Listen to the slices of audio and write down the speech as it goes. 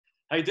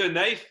How you doing,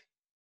 Nath?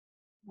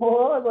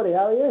 All right, buddy.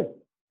 How are you?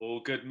 All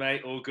good,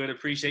 mate. All good.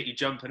 Appreciate you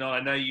jumping on. I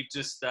know you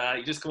just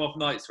come off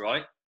nights,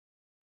 right?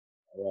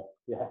 Yeah,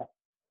 yeah.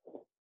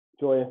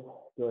 Joyous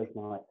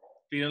night.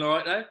 Feeling all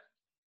right though?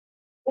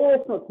 Yeah,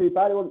 it's not too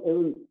bad. It wasn't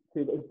too.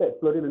 It's a bit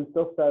flooding and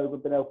stuff, so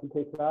we've been helping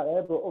people out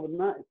there. But other than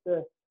that,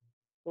 it's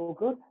all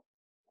good.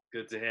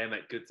 Good to hear,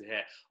 mate. Good to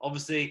hear.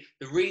 Obviously,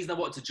 the reason I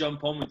wanted to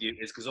jump on with you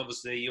is because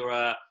obviously you're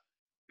a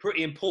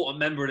pretty important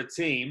member of the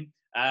team.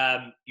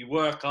 You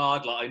work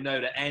hard. Like I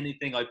know that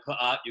anything I put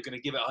up, you're going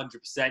to give it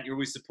 100%. You're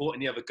always supporting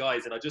the other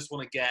guys, and I just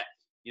want to get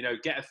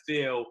a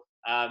feel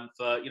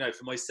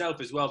for myself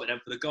as well, but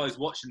then for the guys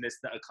watching this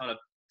that are kind of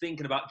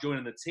thinking about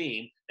joining the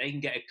team, they can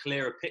get a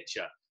clearer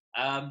picture.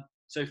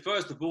 So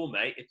first of all,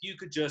 mate, if you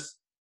could just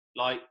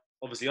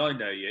obviously I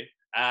know you,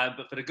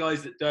 but for the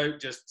guys that don't,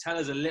 just tell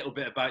us a little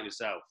bit about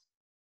yourself.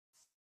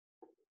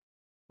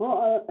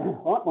 Well,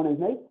 right, my name's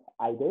Nath.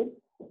 I did.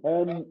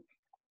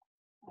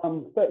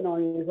 I'm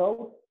 39 years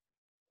old.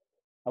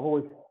 I've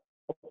always,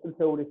 up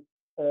until this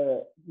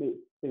meeting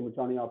with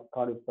Johnny, I've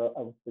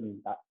been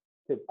that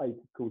tip. I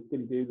used to call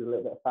skinny dude with a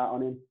little bit of fat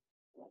on him.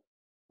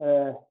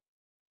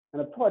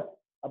 And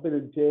I've been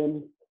in the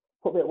gym,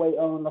 put a bit of weight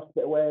on, lost a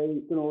bit of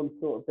weight, done all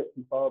sort of bits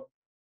and bobs.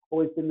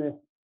 Always been the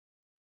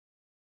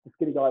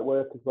skinny guy at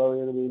work as well,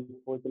 you know what I mean?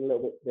 Always been a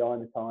little bit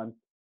behind the times.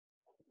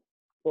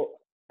 But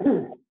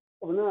other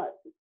than that,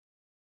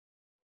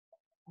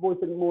 I've always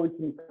been more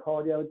into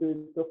cardio and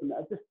doing stuff, and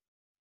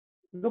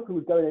nothing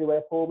was going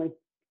anywhere for me.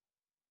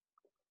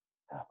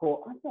 I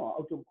thought,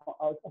 I'll jump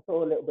on. I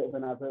saw a little bit of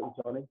an advert with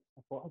Johnny.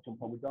 I thought, I'll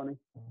jump on with Johnny,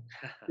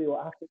 see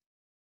what happens.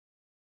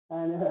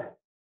 And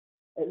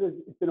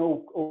it's been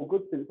all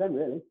good since then,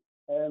 really.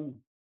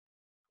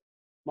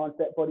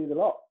 Mindset, body, the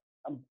lot.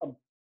 I'm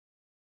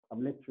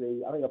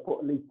literally, I think I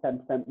put at least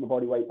 10% of my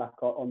body weight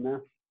back on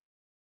now.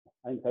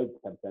 I think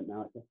it's over 10%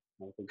 now, actually.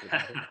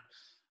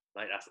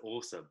 Mate, that's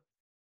awesome.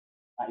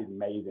 That is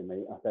amazing,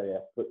 mate. I tell you,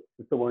 but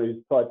for someone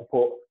who's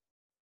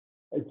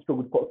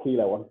struggled to put a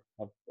kilo on,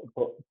 I've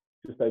put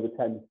just over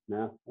 10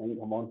 now. I think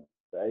I'm on.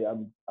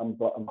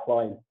 I'm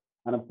flying,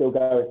 and I'm still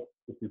going.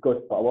 This is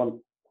good. What I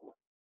want.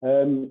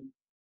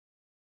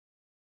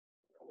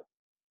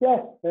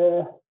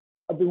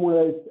 I've been one of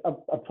those.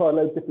 I've tried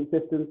loads of different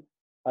systems.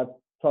 I've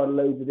tried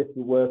loads of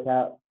different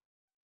workouts.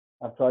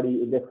 I've tried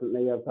eating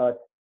differently. I've tried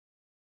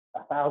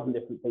 1,000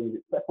 different things.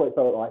 That's what it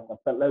felt like. I've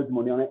spent loads of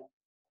money on it.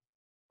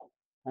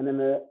 And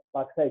then,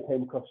 like I say,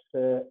 came across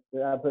the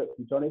advert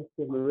from Johnny,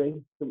 gave him a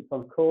ring, jumped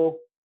on a call,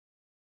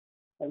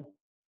 and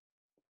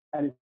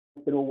it's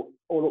been all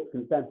up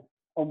since then,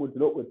 onwards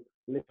and upwards,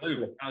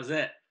 literally. Oh, how's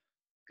it?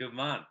 Good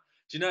man.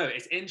 Do you know,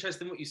 it's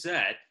interesting what you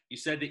said. You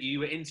said that you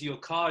were into your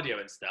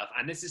cardio and stuff,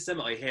 and this is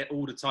something I hear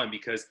all the time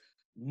because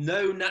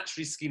no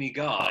naturally skinny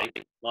guy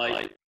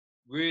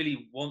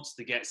really wants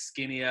to get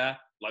skinnier,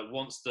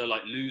 wants to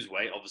lose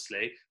weight,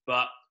 obviously,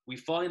 but we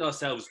find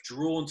ourselves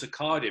drawn to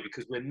cardio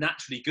because we're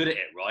naturally good at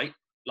it, right?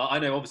 I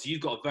know obviously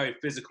you've got a very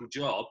physical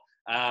job.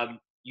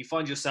 You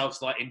find yourselves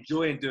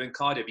enjoying doing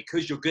cardio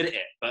because you're good at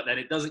it, but then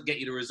it doesn't get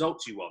you the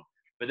results you want.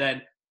 But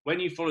then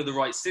when you follow the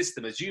right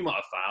system, as you might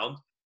have found,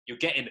 you're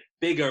getting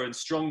bigger and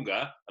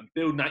stronger and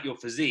building out your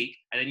physique,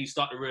 and then you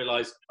start to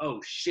realize, oh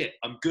shit,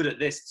 I'm good at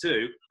this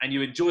too, and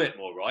you enjoy it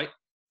more, right?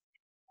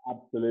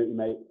 Absolutely,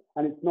 mate.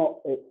 And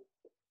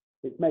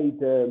it's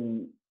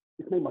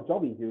made my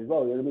job easier as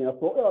well. You know what I mean? I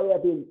thought, oh yeah,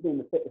 being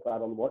the fittest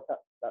lad on the watch,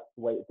 that's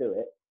the way to do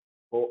it.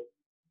 But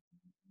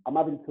I'm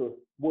having to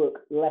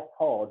work less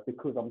hard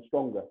because I'm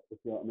stronger. If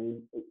you know what I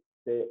mean?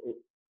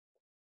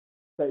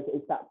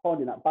 It's that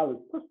finding that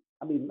balance. Plus,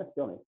 I mean, let's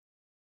be honest,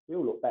 we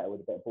all look better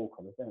with a bit of bulk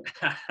on us, don't we?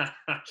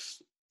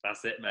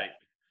 That's it, mate.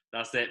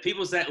 That's it.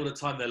 People say it all the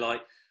time. They're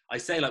like, I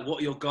say what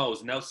are your goals?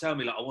 And they'll tell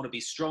me I want to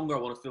be stronger. I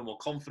want to feel more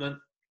confident.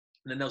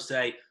 And then they'll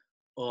say,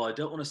 oh, I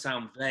don't want to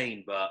sound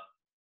vain, but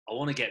I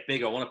want to get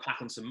bigger. I want to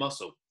pack on some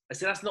muscle. I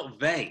said, that's not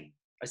vain.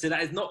 I said,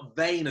 that is not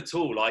vain at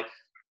all.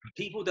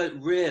 People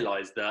don't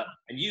realize that,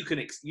 and you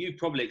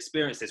probably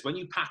experience this. When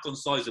you pack on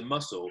size and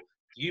muscle,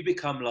 you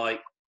become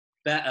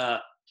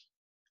better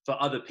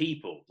for other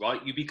people,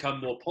 right? You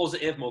become more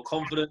positive, more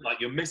confident.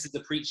 Your missus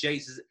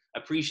appreciates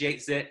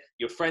it.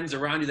 Your friends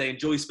around you, they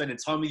enjoy spending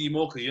time with you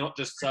more because you're not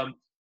just some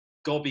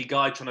gobby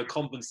guy trying to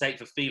compensate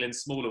for feeling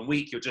small and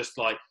weak. You're just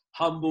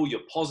humble,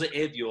 you're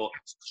positive, you're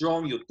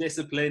strong, you're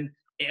disciplined.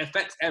 It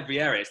affects every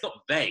area. It's not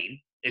vain.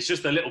 It's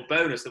just a little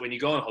bonus that when you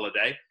go on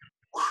holiday,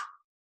 you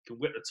can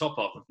whip the top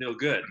off and feel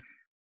good.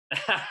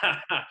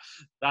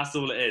 That's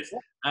all it is.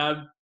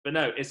 But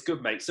no, it's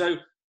good, mate. So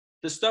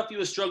the stuff you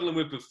were struggling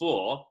with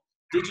before,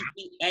 did you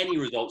see any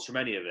results from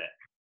any of it?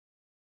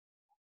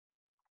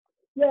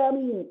 Yeah, I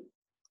mean,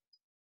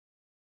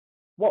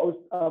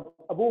 I've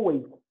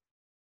always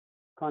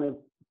kind of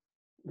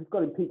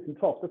got in peaks and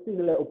troughs. I've seen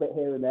a little bit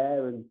here and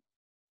there, and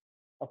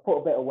I've put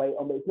a bit of weight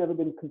on, but it's never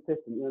been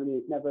consistent. You know what I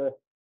mean?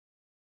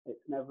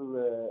 It's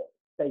never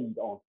stayed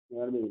on. You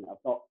know what I mean?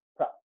 I've not,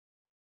 perhaps,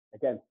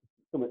 again,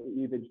 something that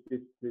you've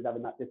introduced is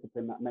having that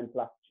discipline, that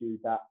mental attitude,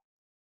 that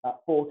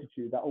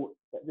fortitude, that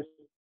just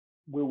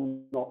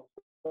will not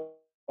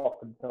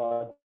stop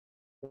I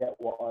get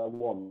what I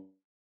want.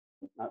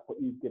 That's what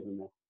you've given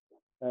me.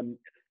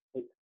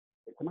 It,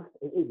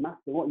 it is massive.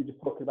 What you're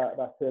just talking about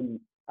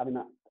having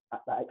that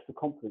extra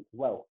confidence as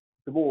well.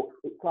 The more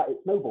it's like it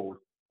snowballs.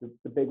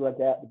 The bigger I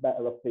get, the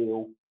better I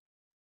feel.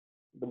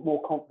 The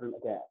more confident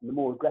I get, and the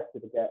more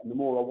aggressive I get, and the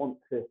more I want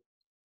to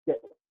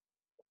get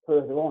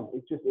further on.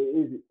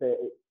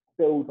 It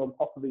builds on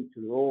top of each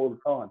other all the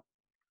time.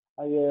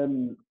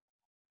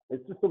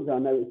 It's just something I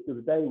noticed the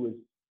other day was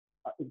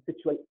in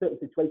certain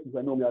situations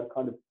where normally I'd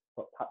kind of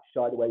perhaps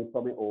shied away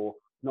from it or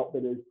not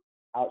been as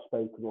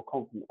outspoken or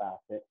confident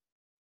about it.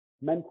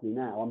 Mentally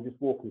now, I'm just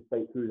walking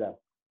straight through them.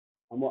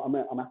 I'm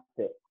at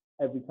it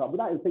every time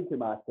without even thinking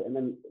about it. And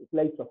then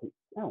later I think,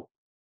 no,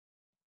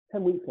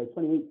 10 weeks ago,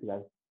 20 weeks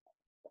ago,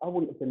 I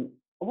wouldn't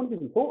have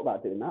even thought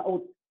about doing that.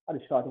 I'd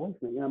have shied away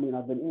from it. You know what I mean?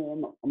 I've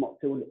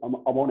been,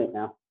 I'm on it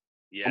now.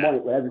 Yeah. I'm on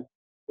it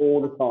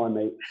all the time,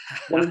 mate.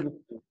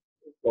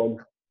 100%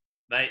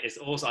 Mate, it's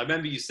awesome. I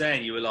remember you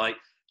saying you were like,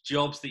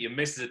 jobs that your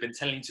missus had been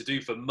telling you to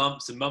do for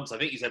months and months. I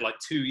think you said like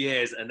 2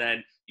 years, and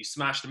then you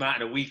smashed them out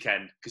in a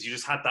weekend because you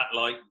just had that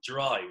like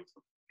drive.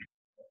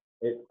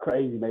 It's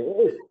crazy, mate.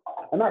 It is.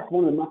 And that's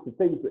one of the massive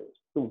things that's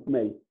still for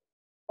me.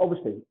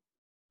 Obviously,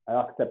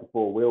 like I said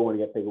before, we all want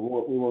to get bigger. We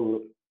want to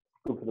look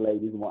good for the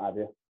ladies and what have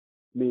you.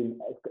 I mean,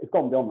 it's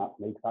gone beyond that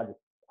for me because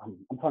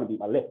I'm trying to beat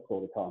my lips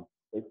all the time.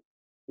 It's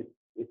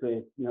you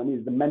know what I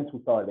mean? The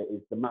mental side of it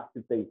is the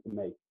massive thing for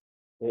me.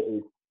 It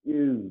is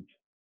huge.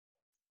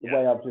 The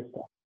way I've just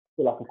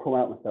feel like I've come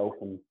out myself,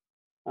 and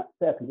that's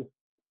it.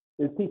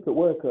 There's people at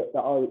work that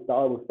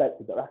I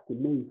respected that are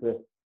asking me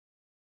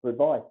for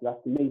advice. They're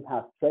asking me how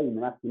to train.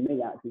 They're asking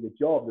me how to do the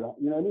job.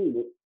 You know what I mean?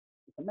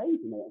 It's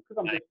amazing, mate.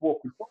 Because I'm just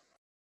walking forward.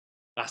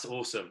 That's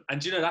awesome.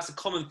 And you know, that's a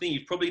common thing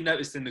you've probably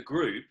noticed in the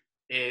group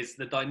is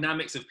the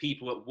dynamics of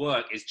people at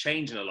work is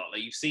changing a lot.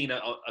 Like you've seen a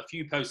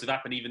few posts have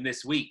happened even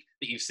this week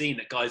that you've seen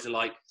that guys are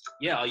like,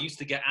 yeah, I used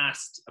to get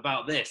asked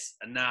about this.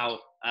 And now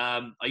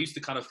I used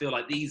to kind of feel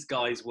like these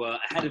guys were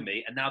ahead of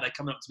me and now they're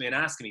coming up to me and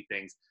asking me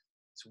things.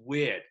 It's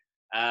weird.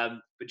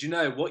 But you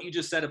know, what you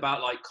just said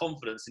about like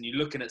confidence and you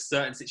looking at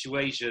certain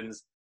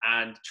situations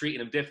and treating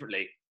them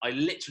differently. I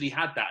literally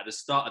had that at the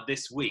start of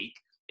this week.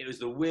 It was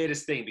the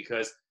weirdest thing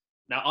because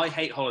now I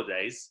hate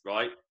holidays,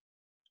 right?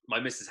 My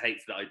missus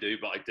hates that I do,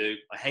 but I do.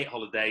 I hate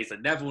holidays. I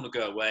never want to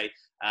go away.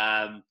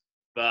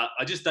 But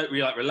I just don't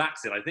really like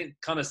relaxing. I think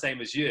kind of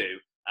same as you.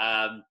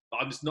 But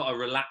I'm just not a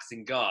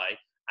relaxing guy.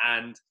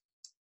 And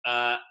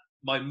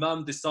my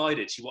mum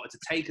decided she wanted to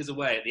take us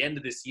away at the end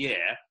of this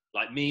year,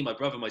 like me, my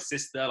brother, my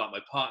sister, like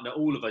my partner,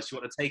 all of us. She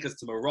wanted to take us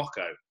to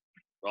Morocco,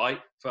 right,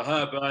 for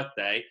her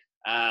birthday.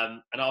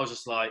 And I was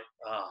just like,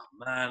 oh,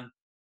 man.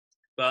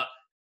 But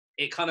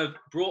it kind of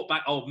brought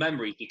back old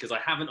memories because I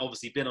haven't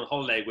obviously been on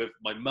holiday with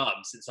my mum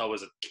since I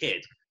was a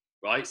kid,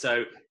 right? So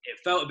it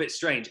felt a bit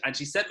strange. And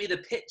she sent me the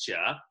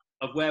picture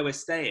of where we're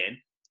staying,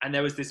 and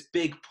there was this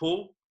big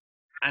pool.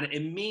 And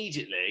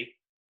immediately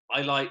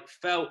I like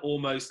felt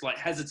almost like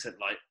hesitant,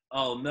 like,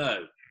 oh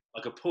no,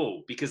 like a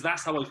pool, because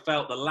that's how I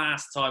felt the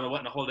last time I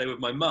went on a holiday with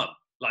my mum.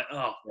 Like,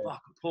 oh,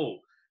 fuck, a pool.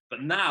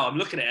 But now I'm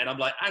looking at it and I'm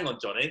like, hang on,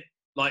 Johnny,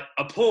 like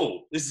a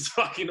pool. This is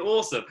fucking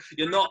awesome.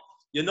 You're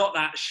not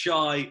that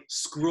shy,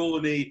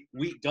 scrawny,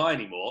 weak guy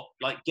anymore.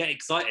 Like, get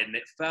excited. And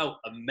it felt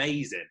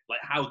amazing,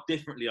 like how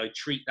differently I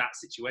treat that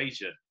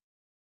situation.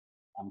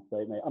 I'm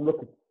sorry, mate.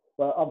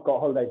 Well, I've got a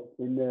holiday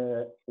in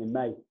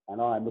May,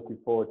 and I am looking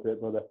forward to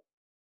it, brother.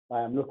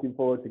 I am looking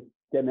forward to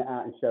getting it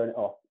out and showing it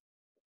off.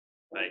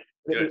 Mate,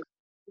 good.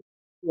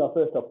 It's our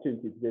first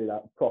opportunity to do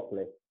that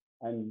properly.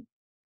 And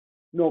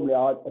normally,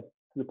 to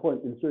the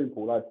point in the swimming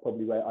pool, I'd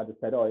have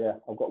said, oh yeah,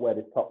 I've got to wear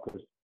this top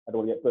because I don't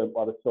want to get burnt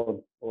by the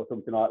sun or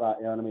something like that.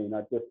 You know what I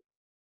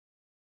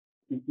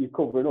mean? You're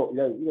covering up. You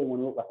don't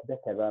want to look like a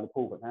dickhead around the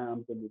pool. But now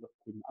I'm going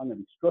to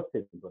be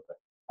strutting, brother.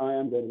 I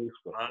am going to be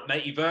strutting.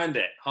 Mate, you've earned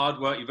it. Hard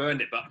work, you've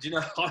earned it. But do you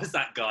know, I was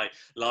that guy.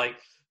 Like,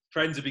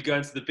 friends would be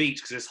going to the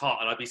beach because it's hot,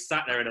 and I'd be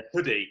sat there in a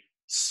hoodie,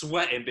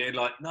 sweating, being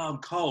like, no, I'm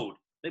cold.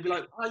 They'd be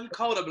like, are you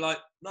cold? I'd be like,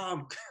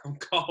 no, I'm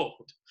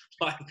cold.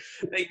 Like,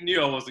 they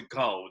knew I wasn't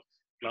cold.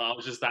 Like, I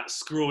was just that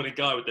scrawny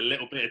guy with a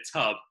little bit of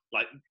tub,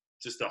 like,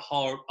 just a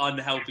horrible,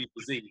 unhealthy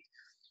physique.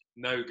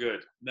 No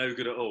good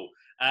at all.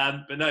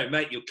 But no,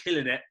 mate, you're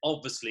killing it,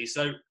 obviously.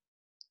 So,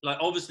 like,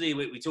 obviously,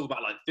 we talk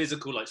about like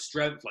physical, like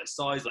strength, like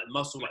size, like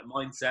muscle, like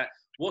mindset.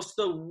 What's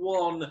the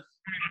one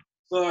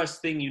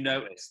first thing you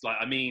noticed? Like,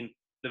 I mean,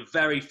 the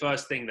very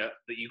first thing that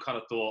you kind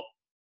of thought,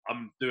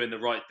 I'm doing the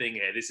right thing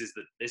here. This is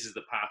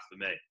the path for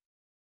me.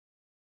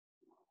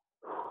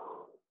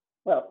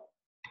 Well,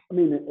 I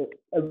mean,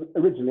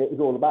 originally it was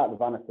all about the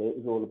vanity. It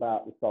was all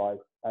about the size,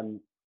 and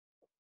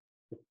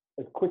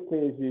as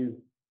quickly as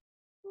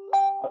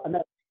I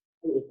know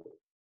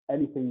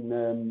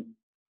anything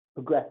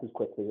progresses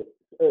quickly,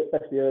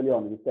 especially early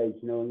on in the stage.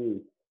 You know what I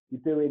mean?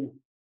 You're doing.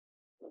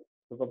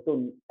 Because I've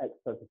done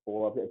exercise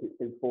before. It's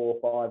been 4,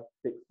 5,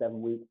 6,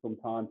 7 weeks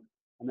sometimes,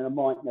 and then I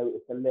might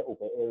notice a little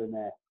bit here and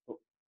there, but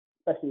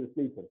especially the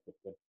sleeping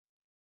system.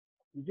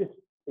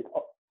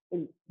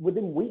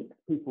 Within weeks,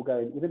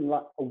 within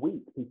like a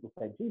week, people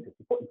saying, Jesus,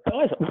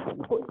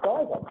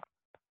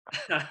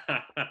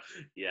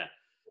 Yeah,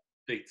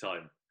 big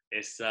time.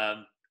 It's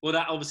well,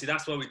 that obviously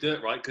that's why we do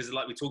it, right? Because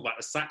like we talk about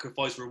the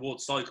sacrifice reward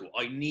cycle.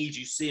 I need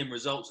you seeing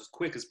results as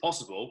quick as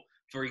possible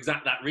for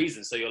exact that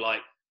reason. So you're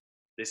like,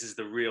 this is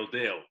the real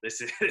deal. This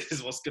is this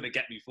is what's going to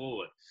get me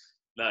forward.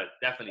 No,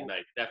 definitely,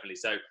 mate, definitely.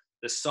 So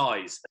the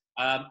size.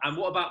 And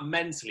what about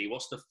mentally?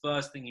 What's the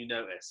first thing you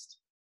noticed?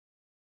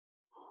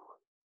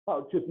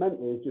 Oh, just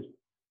mentally, it's just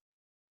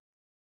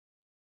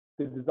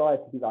the desire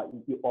to be like,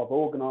 I've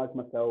organised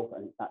myself,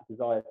 and it's that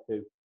desire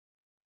to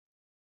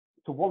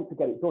want to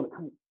get it done,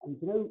 and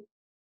you know,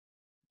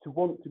 to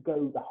want to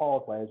go the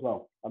hard way as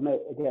well. I know,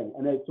 again,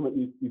 I know it's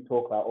something you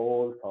talk about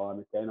all the time,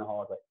 it's going the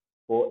hard way,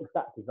 but it's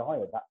that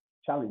desire, that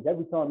challenge.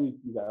 Every time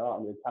you go, oh,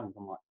 I'm going to challenge,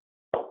 I'm like,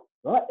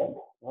 right then,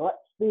 let's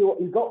see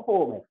what you've got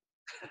for me.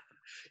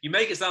 You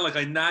make it sound like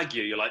I nag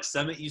you. You're like,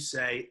 something you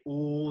say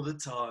all the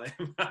time.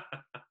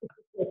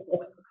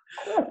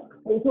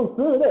 It's all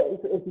true, isn't it?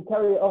 If you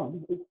carry it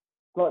on, it's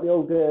like the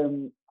old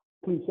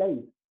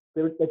cliches.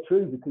 They're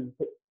true because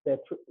they're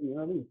true. You know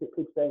what I mean?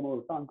 People say them all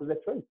the time because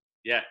they're true.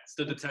 Yeah,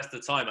 stood the test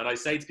of time. And I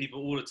say to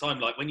people all the time,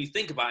 like, when you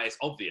think about it, it's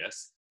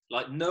obvious.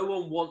 Like, no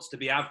one wants to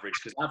be average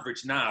because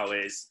average now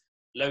is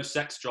low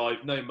sex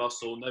drive, no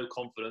muscle, no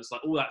confidence,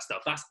 like all that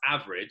stuff. That's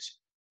average.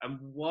 And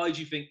why do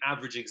you think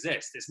average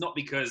exists? It's not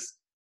because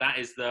that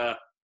is the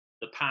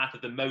path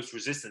of the most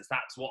resistance.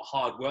 That's what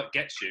hard work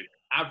gets you.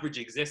 Average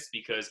exists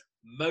because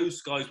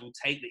most guys will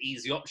take the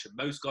easy option.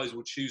 Most guys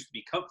will choose to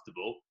be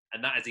comfortable,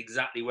 and that is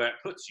exactly where it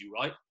puts you,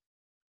 right?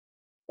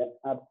 Yeah,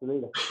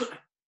 absolutely.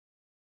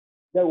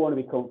 Don't want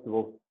to be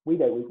comfortable. We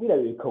don't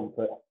need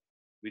comfort.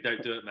 We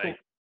don't do it, mate.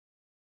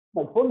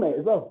 It's fun, mate,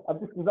 as well.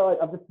 I've just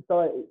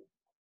decided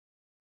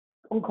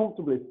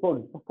uncomfortable is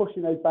fun.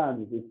 Pushing those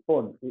boundaries is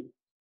fun.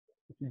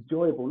 It's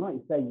enjoyable. Like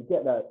you say, you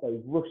get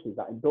those rushes,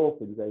 that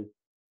endorphins,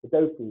 the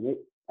dopamine.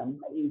 It's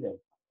amazing.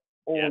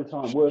 All the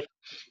time, working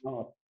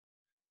hard.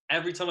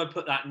 Every time I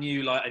put that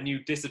a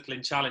new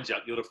discipline challenge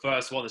up, you're the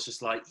first one that's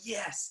just like,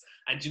 yes.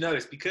 And you know,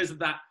 it's because of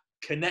that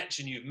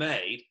connection you've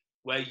made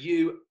where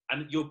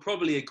and you'll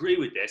probably agree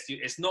with this,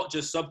 it's not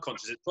just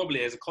subconscious, it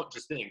probably is a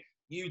conscious thing.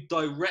 You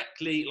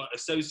directly like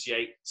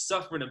associate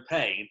suffering and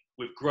pain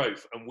with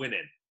growth and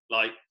winning.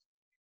 Like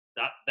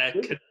that,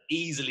 they're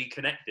easily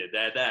connected.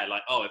 They're there.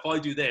 Like, oh, if I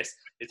do this,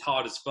 it's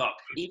hard as fuck.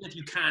 Even if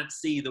you can't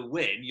see the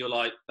win, you're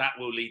like, that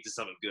will lead to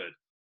something good.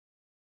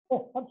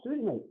 Oh,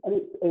 absolutely, mate. And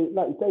it's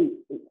like you say,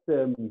 it's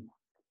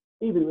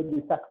even with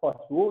the sacrifice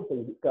reward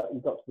things, you got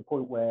to the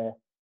point where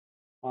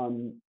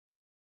I'm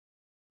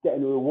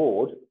getting a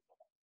reward,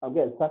 I'm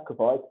getting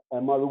sacrificed,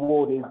 and my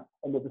reward is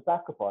another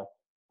sacrifice,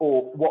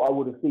 or what I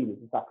would have seen as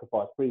a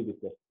sacrifice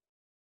previously.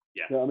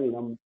 Yeah. You know what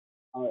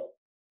I mean?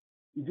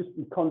 You just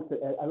be constant,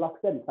 and like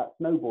I said, it's that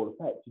snowball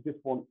effect. You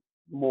just want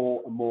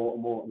more and more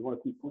and more, and you want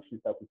to keep pushing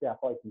yourself and see how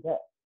far you can get.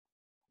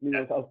 I mean,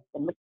 yeah.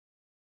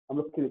 I'm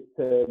looking at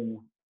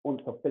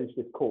once I've finished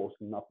this course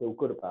and I feel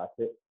good about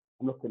it,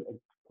 I'm looking at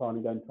trying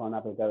to go and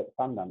have a go at the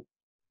fan dance.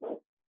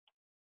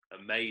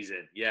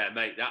 Amazing. Yeah,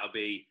 mate, that'd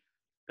be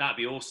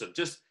awesome.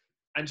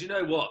 And you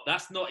know what?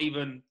 That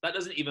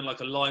doesn't even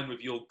like align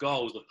with your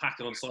goals of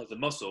packing on size of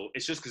muscle.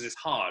 It's just because it's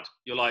hard.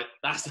 You're like,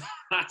 that's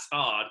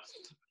hard.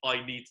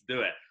 I need to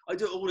do it. I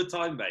do it all the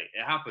time, mate.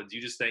 It happens.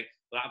 You just think,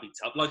 well, that'd be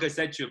tough. Like I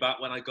said to you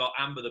about when I got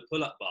Amber the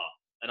pull-up bar,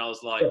 and I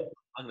was like,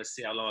 I'm going to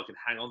see how long I can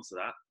hang on to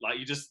that. Like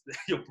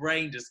your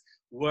brain just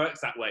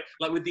works that way.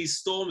 Like with these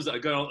storms that are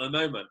going on at the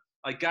moment,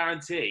 I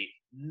guarantee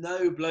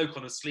no bloke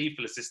on a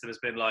sleeveless system has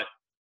been like,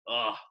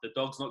 oh, the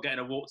dog's not getting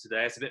a walk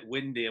today. It's a bit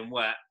windy and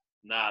wet.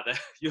 Nah,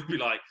 you'll be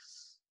like,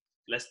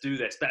 let's do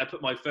this. Better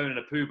put my phone in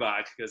a poo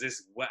bag because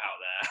it's wet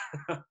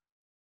out there.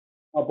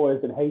 My boy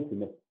has been hating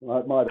this.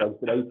 My dog's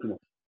been hating this.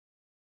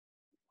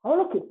 Oh,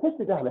 look, it's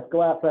pissing down. Let's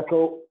go out,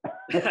 Freckle.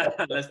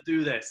 Let's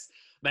do this.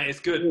 Mate,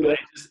 it's good, but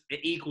it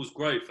equals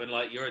growth, and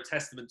like you're a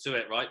testament to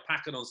it, right?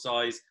 Packing on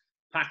size,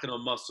 packing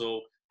on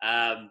muscle,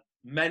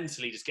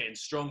 mentally just getting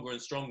stronger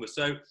and stronger.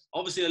 So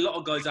obviously a lot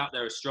of guys out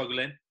there are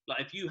struggling. Like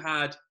if you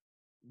had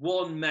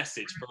one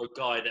message for a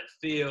guy that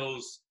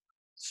feels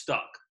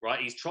stuck,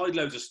 right? He's tried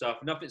loads of stuff,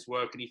 nothing's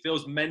working, he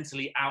feels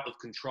mentally out of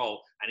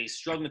control, and he's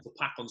struggling to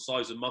pack on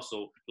size and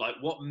muscle. Like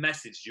what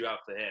message do you have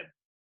for him?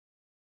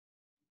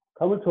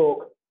 Come and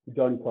talk to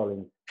Johnny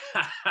Collins.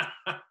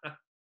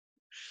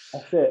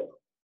 That's it.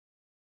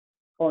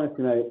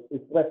 Honestly, mate,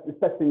 it's the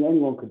best thing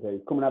anyone could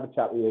do. Come and have a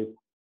chat with you.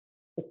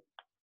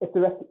 If the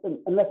rest, and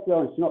let's be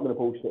honest, you're not going to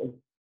bullshit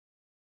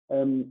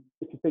them.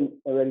 If you think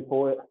they're ready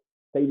for it,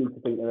 they need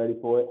to think they're ready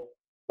for it.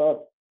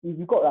 But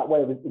you've got that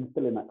way of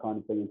instilling that kind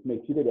of thing into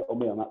me. She did it on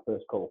me on that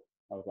first call.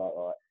 I was like,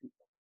 all right.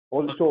 I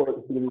wasn't sure at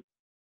the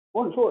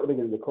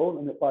beginning of the call,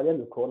 and by the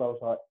end of the call, I was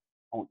like,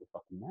 I want it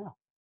fucking now.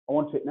 I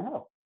want it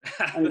now.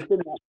 And it's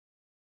been like,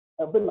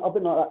 I've been like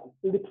that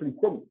literally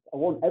since. I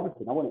want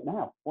everything. I want it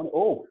now. I want it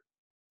all.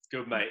 It's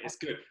good, mate. It's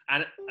good.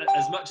 And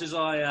as much as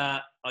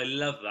I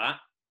love that,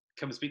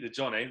 come and speak to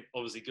Johnny,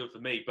 obviously good for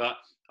me. But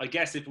I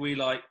guess if we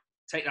like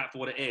take that for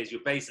what it is,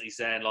 you're basically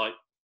saying like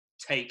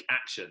take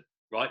action,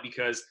 right?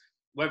 Because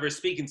whether it's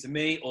speaking to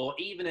me or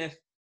even if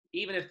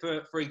even if,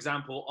 for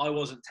example, I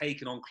wasn't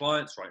taking on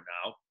clients right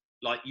now,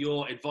 like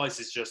your advice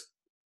is just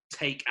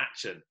take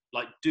action,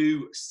 like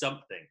do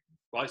something,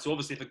 right? So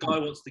obviously if a guy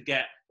wants to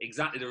get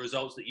exactly the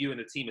results that you and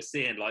the team are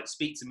seeing, like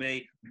speak to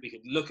me, we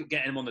could look at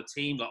getting him on the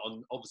team, like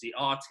on obviously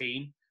our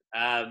team,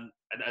 and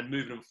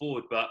moving them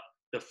forward. But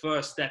the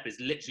first step is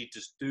literally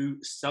just do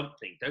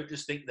something. Don't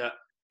just think that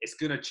it's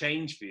going to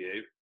change for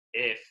you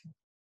if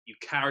you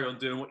carry on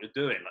doing what you're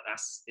doing. Like,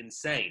 that's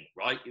insane,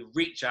 right? You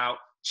reach out,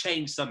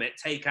 change something,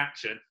 take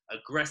action,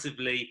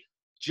 aggressively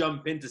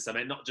jump into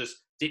something, not just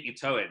dip your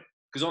toe in.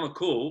 Because on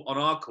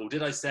our call,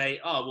 did I say,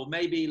 oh, well,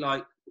 maybe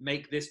like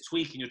make this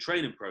tweak in your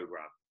training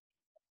program?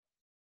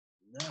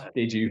 No.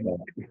 Did you? No.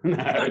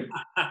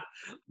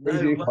 No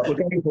Did you? way.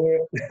 Going for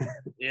it.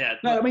 Yeah.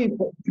 No, I mean,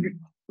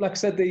 like I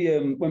said,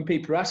 when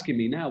people are asking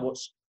me now,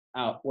 what's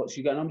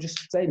you going? I'm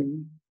just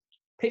saying,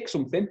 pick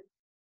something,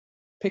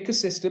 pick a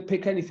system,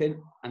 pick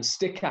anything, and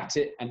stick at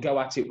it and go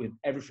at it with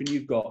everything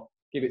you've got.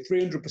 Give it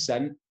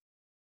 300%.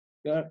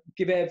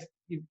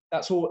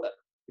 That's all.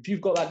 If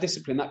you've got that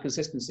discipline, that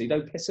consistency,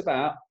 don't piss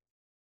about.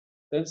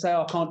 Don't say,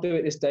 oh, I can't do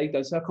it this day.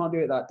 Don't say, I can't do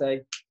it that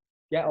day.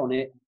 Get on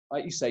it.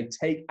 Like you say,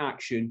 take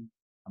action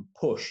and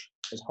push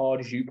as hard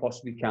as you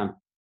possibly can.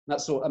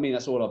 That's all. I mean,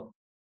 that's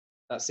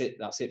it.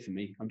 That's it for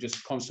me. I'm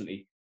just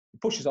constantly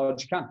push as hard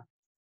as you can.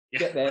 Yeah.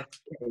 Get there,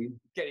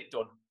 get it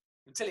done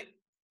until it,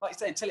 like you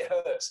say, until it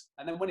hurts.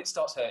 And then when it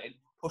starts hurting,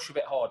 push a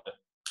bit harder.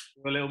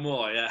 A little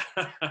more, yeah.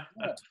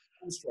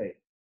 Straight.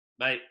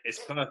 Mate, it's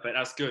perfect.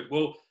 That's good.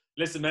 Well,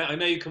 listen, mate, I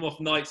know you come off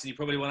nights and you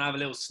probably want to have a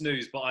little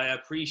snooze, but I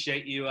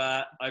appreciate you.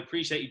 I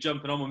appreciate you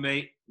jumping on with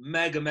me.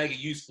 Mega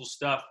useful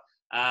stuff.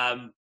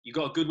 You've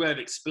got a good way of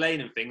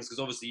explaining things because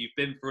obviously you've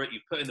been through it,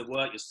 you've put in the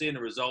work, you're seeing the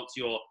results,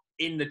 you're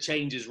in the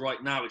changes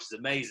right now, which is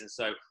amazing.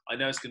 So I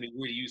know it's going to be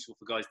really useful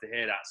for guys to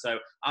hear that. So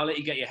I'll let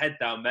you get your head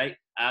down, mate.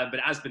 But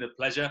it has been a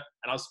pleasure,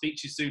 and I'll speak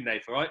to you soon,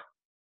 Nath, all right?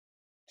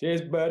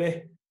 Cheers,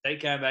 buddy. Take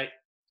care, mate.